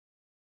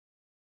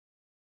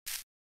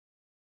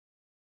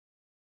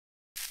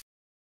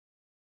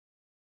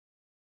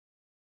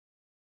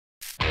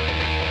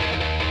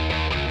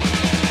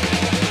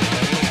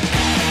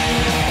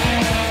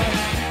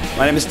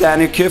name is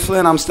Danny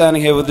Kifflin. I'm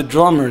standing here with the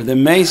drummer, the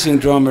amazing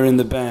drummer in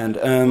the band.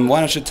 Why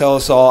don't you tell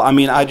us all? I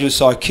mean, I just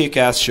saw a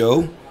kick-ass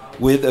show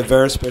with a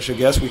very special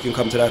guest. We can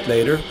come to that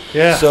later.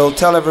 Yeah. So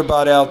tell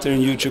everybody out there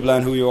in YouTube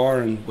land who you are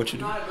and what you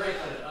do.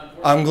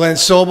 I'm Glen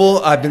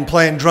Sobel. I've been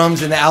playing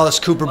drums in the Alice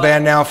Cooper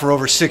band now for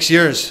over 6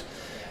 years.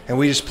 And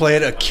we just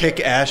played a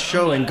kick-ass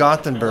show in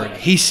Gothenburg.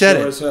 He said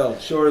Sure it. as hell.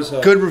 Sure as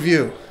hell. Good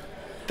review.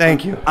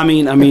 Thank you. I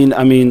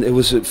mean, it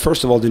was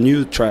first of all the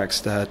new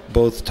tracks that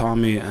both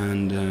Tommy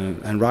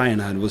and Ryan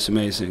had was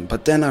amazing.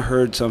 But then I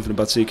heard something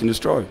about Seek and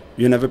Destroy.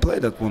 You never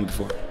played that one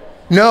before.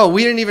 No,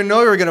 we didn't even know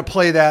we were going to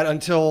play that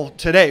until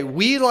today.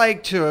 We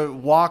like to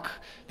walk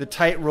the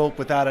tightrope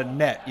without a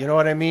net. You know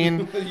what I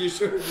mean? You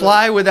sure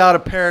Fly without a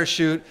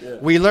parachute. Yeah.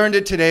 We learned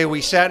it today. We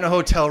sat in a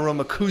hotel room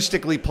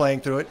acoustically playing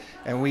through it,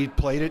 and we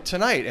played it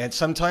tonight. And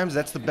sometimes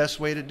that's the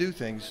best way to do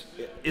things.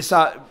 It's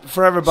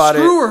for everybody.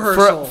 Screw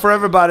rehearsal. For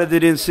everybody that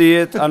didn't see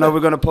it, I know we're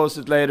gonna post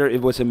it later.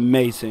 It was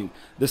amazing.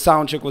 The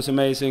sound check was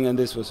amazing, and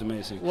this was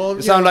amazing. Well,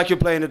 it sounded like you're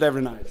playing it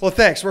every night. Well,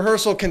 thanks.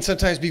 Rehearsal can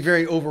sometimes be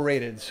very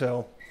overrated.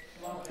 So,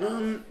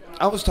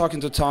 I was talking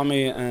to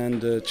Tommy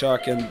and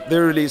Chuck, and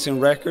they're releasing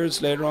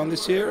records later on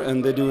this year,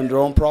 and they're doing their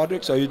own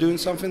projects. Are you doing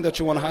something that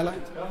you want to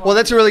highlight? well,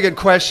 that's a really good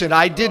question.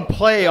 I did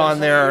play on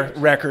their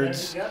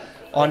records,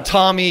 on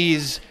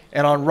Tommy's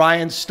and on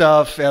Ryan's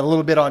stuff, and a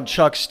little bit on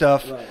Chuck's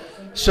stuff. Right.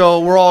 So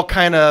we're all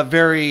kind of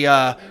very,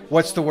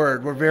 what's the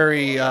word? We're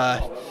very,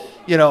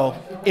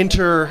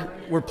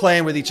 we're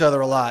playing with each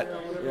other a lot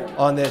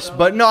on this.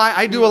 But no,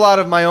 I do a lot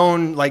of my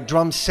own like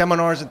drum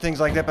seminars and things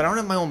like that, but I don't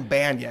have my own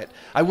band yet.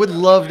 I would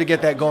love to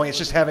get that going. It's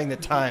just having the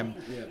time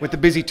with the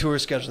busy tour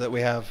schedule that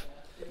we have.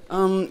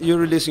 You're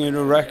releasing a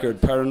new record,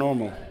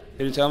 Paranormal.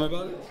 Can you tell me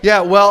about it?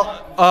 Yeah,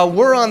 well,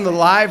 we're on the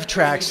live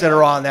tracks that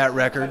are on that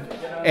record,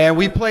 and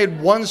we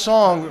played one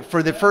song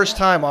for the first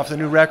time off the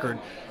new record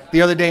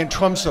the other day in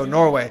Tromsø,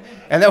 Norway.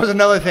 And that was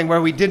another thing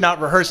where we did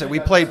not rehearse it. We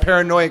played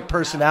Paranoid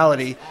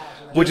Personality,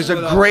 which is a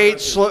great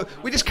slow.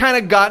 We just kind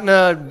of got in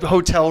a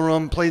hotel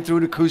room, played through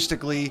it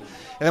acoustically,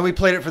 and then we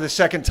played it for the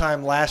second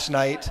time last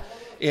night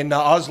in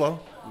Oslo,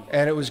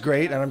 and it was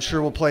great. And I'm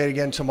sure we'll play it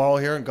again tomorrow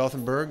here in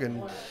Gothenburg,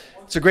 and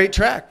it's a great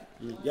track.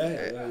 Yeah,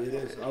 it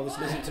is. I was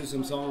listening to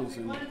some songs,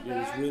 and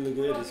it's really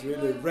good. It's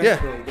really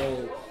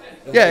retro.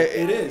 Yeah,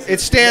 it is. It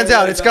stands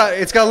out. It's got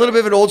a little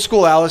bit of an old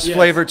school Alice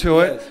flavor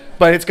to it,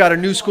 but it's got a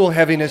new school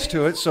heaviness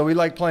to it. So we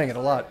like playing it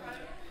a lot.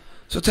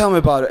 So tell me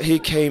about it. He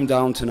came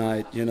down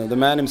tonight, the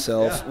man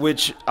himself,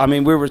 which, I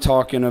mean, we were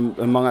talking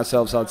among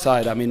ourselves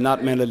outside. I mean,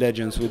 not many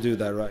legends would do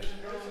that, right?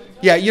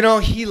 Yeah,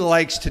 he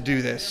likes to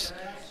do this.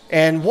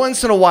 And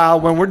once in a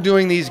while, when we're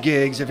doing these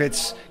gigs, if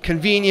it's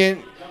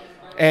convenient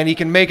and he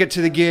can make it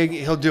to the gig,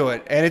 he'll do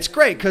it. And it's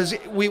great because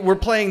we're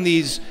playing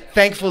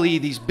thankfully,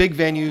 these big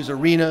venues,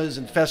 arenas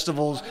and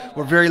festivals.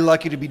 We're very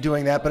lucky to be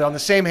doing that. But on the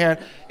same hand,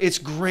 it's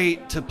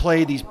great to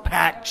play these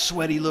packed,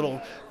 sweaty little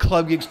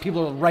club gigs.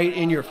 People are right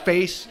in your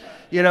face.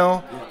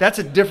 That's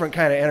a different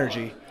kind of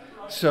energy.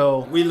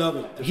 So we love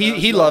it.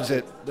 He loves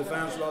it. The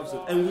fans loves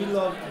it. And we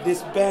love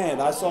this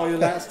band. I saw you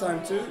last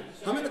time too.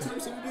 How many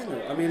times have you been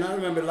there? I mean, I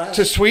remember last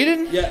to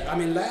Sweden? Yeah, I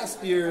mean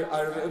last year,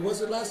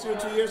 was it last year or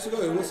 2 years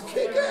ago? It was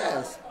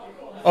kick-ass.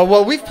 Oh,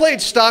 well, we've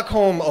played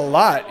Stockholm a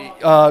lot.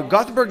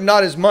 Gothenburg,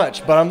 not as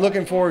much, but I'm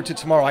looking forward to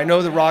tomorrow. I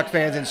know the rock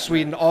fans in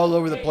Sweden all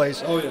over the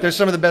place. Oh, yeah. They're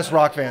some of the best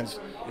rock fans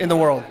in the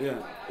world. Yeah,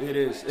 it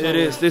is. Totally. It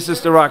is. This is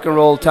the rock and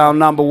roll town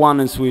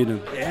 #1 in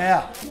Sweden.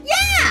 Yeah.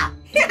 Yeah!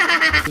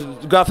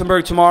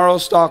 Gothenburg tomorrow,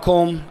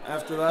 Stockholm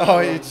after that. Oh,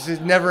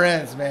 it never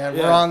ends, man.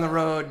 Yeah. We're on the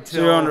road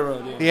till you're on the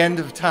road, the end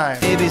of time.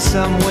 Maybe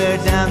somewhere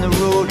down the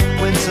road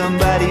when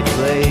somebody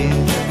plays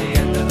at the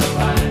end of the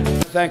line.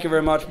 Thank you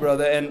very much,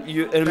 brother, and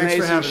an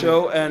amazing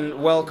show,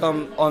 and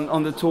welcome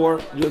on the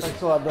tour. Just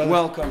Thanks a lot, brother.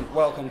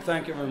 Welcome.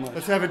 Thank you very much.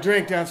 Let's have a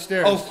drink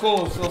downstairs. Of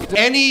course.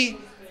 Any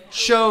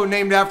show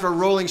named after a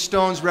Rolling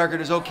Stones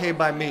record is okay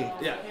by me.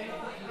 Yeah.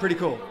 Pretty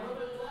cool.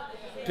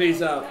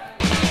 Peace out.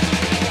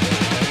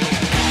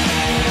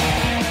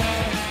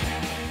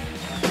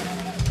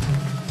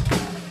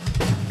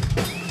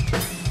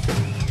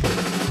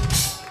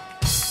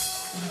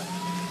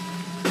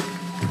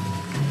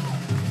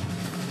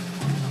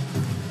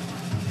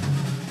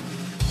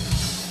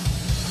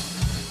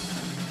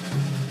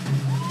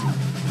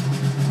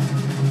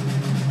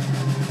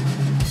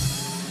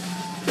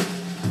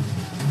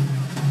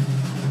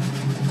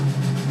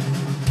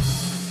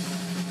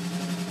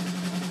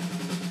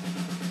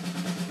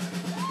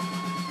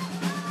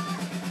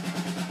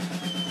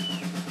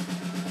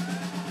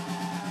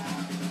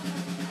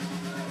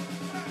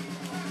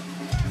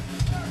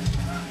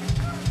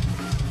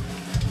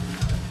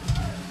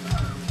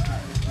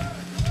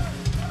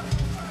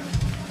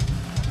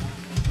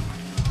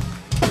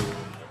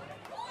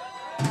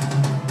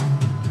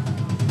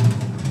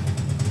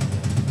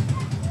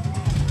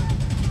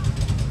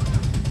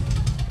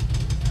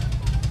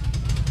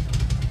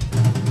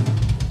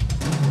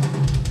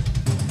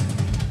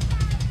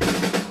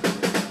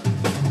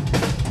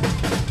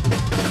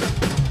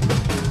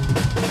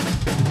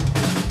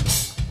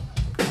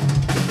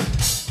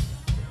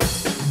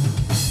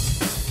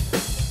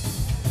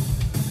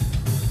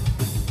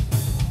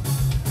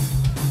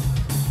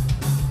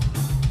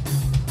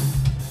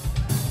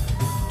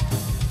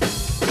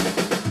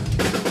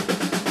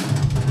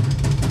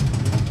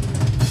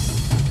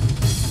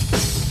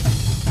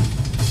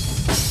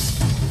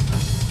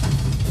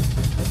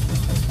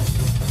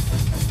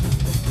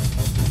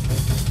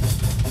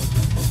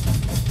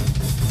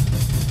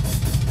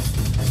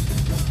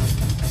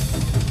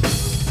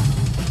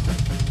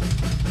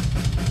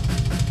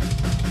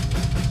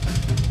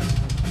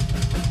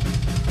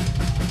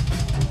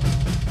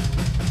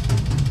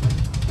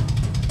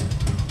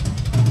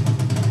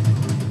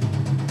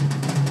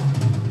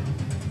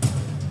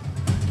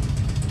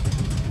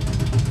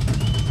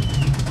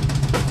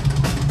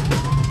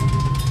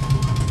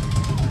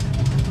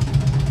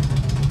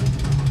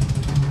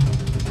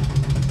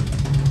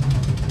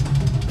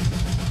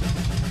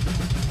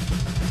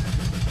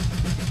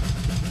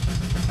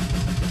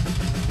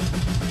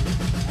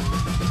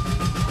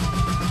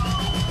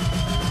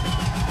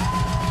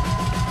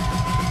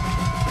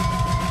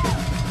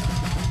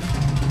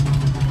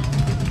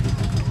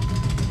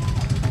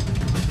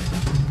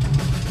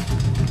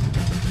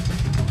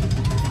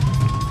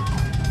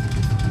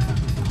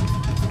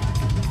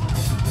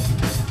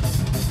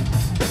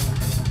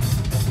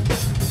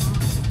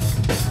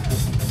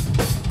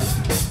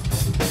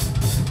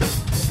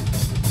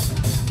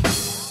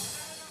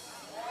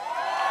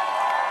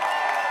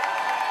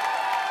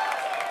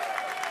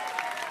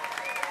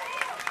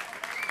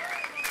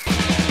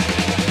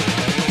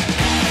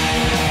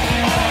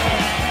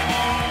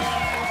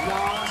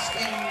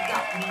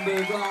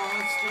 Gothenburg,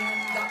 lost in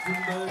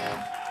Gothenburg.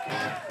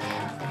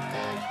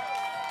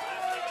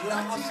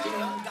 Lost in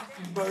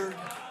Gothenburg.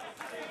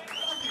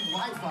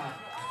 Wi-Fi.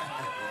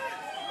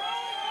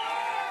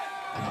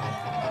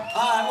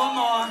 All right, one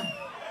more.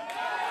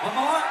 One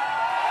more.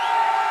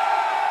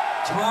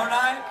 Tomorrow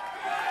night.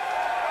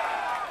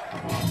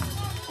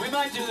 We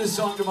might do this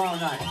song tomorrow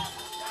night.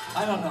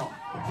 I don't know.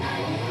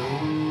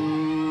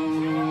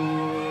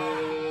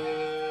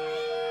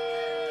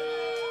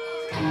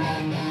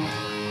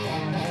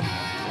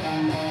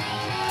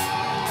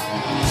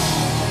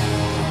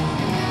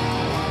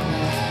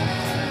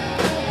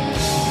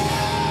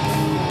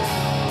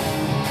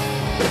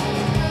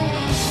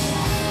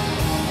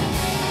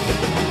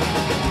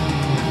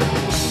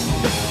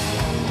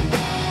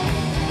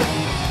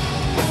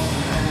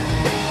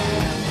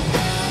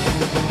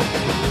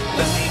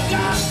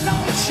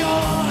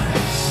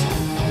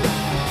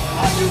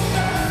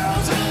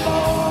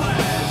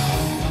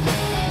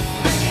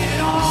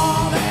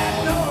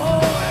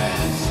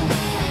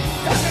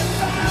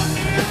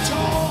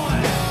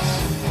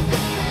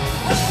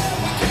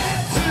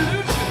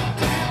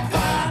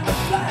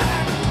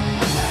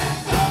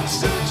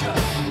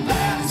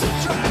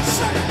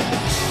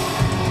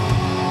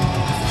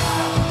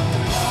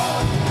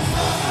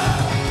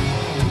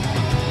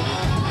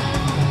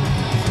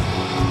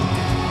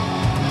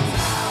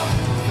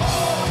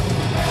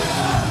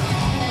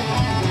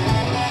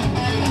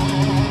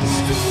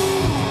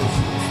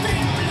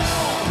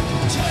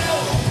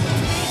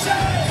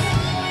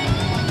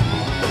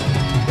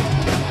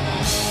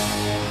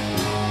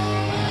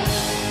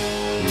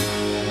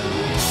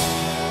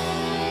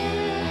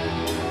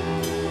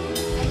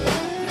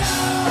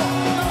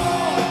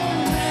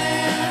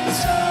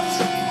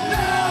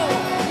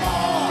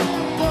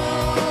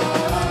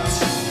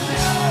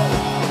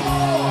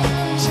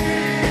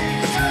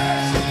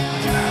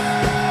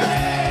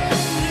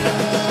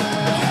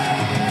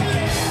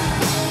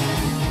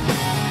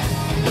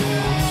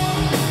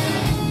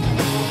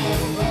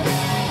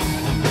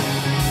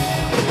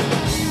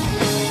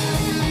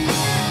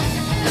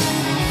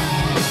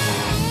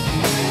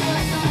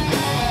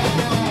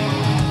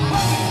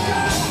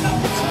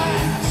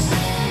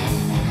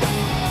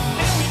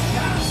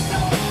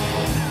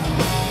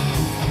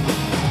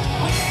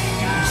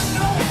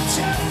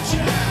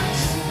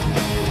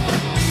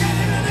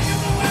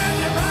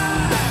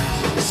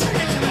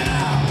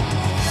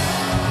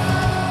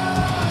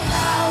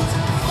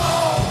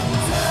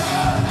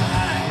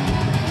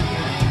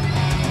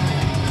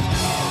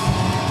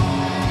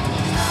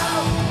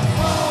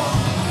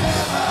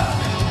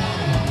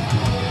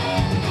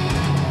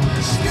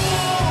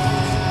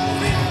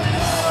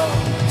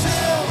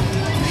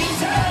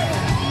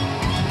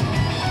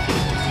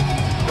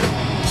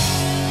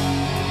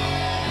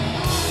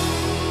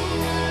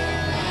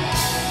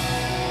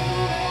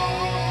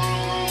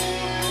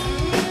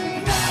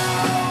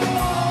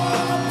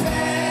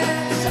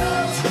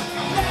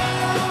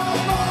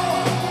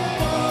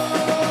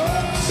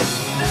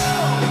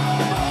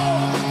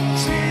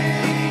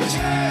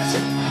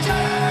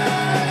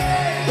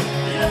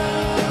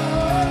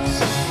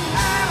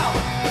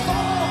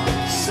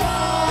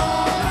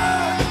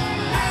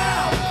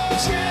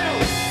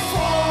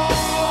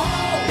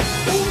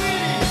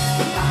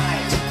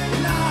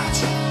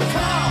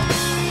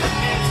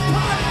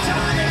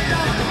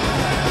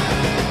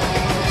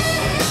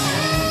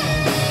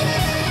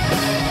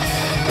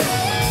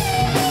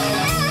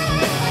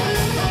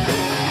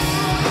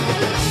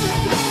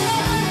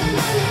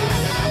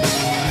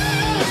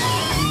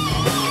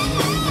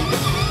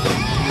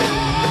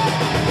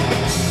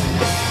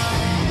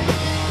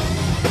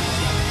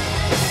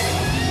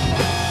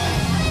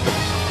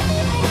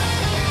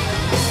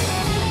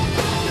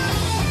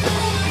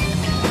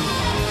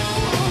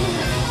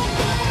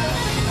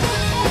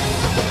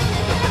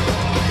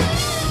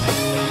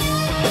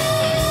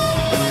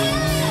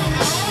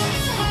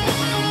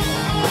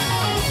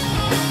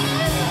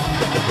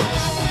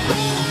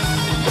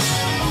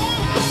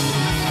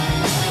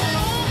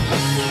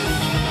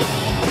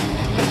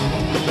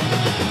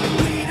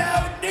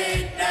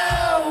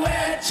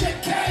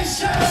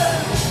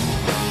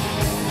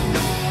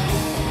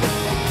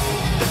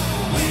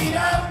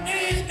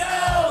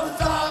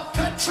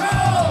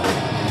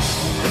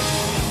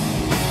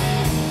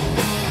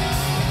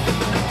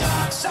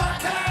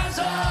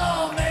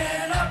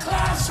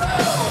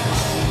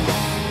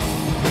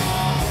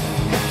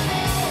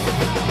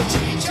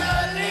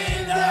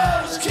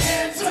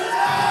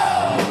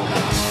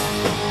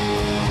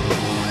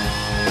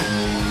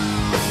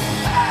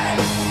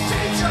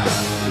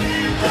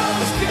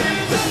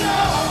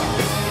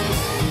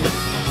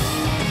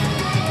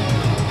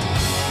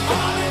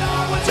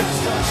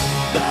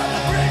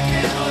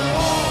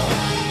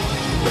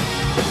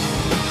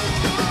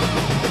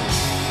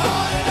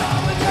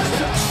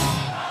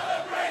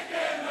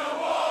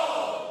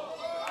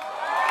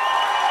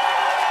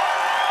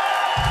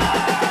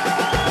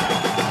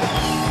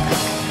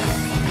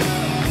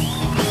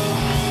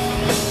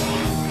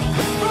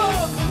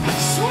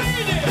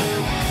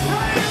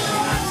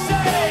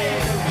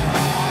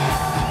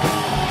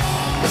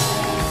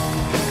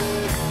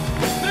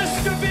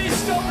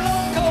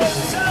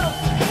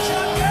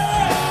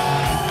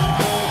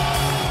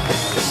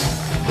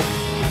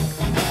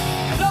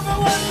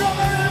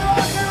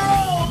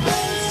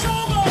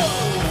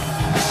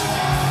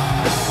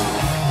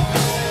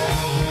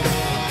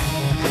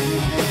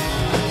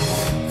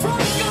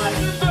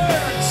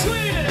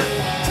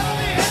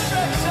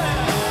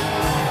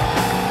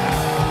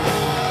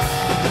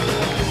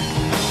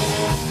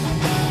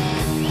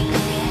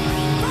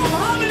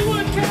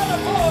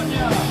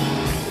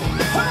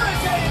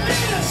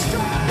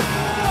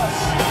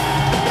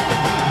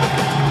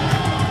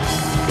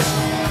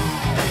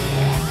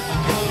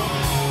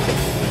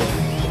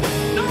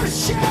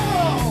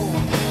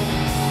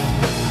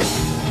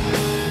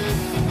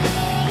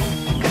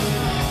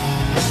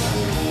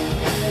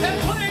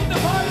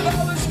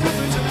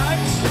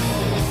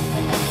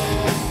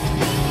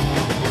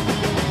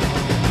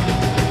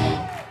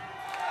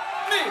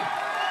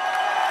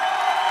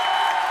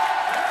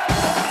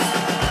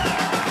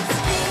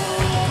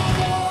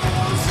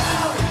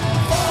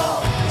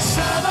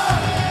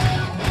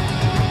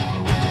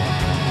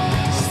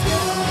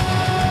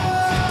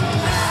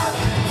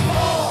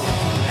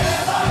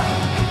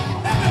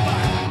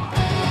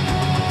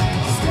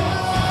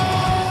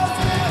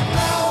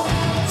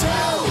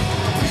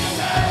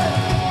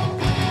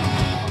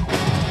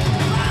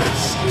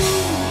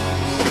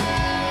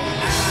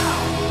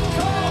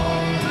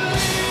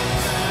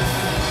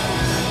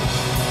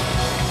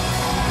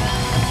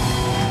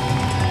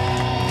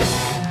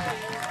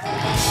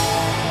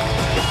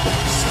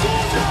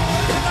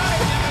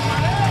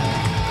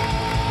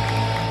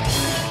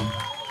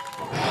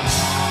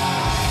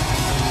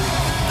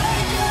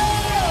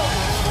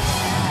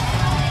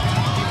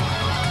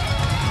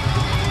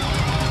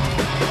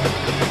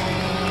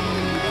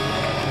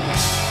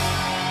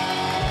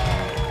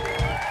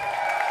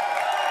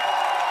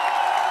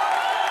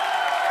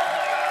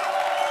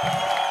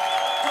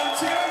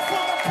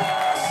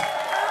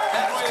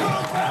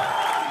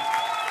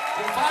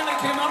 finally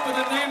came up with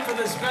a name for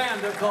this band.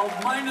 They're called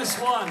Minus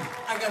One.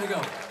 I gotta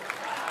go.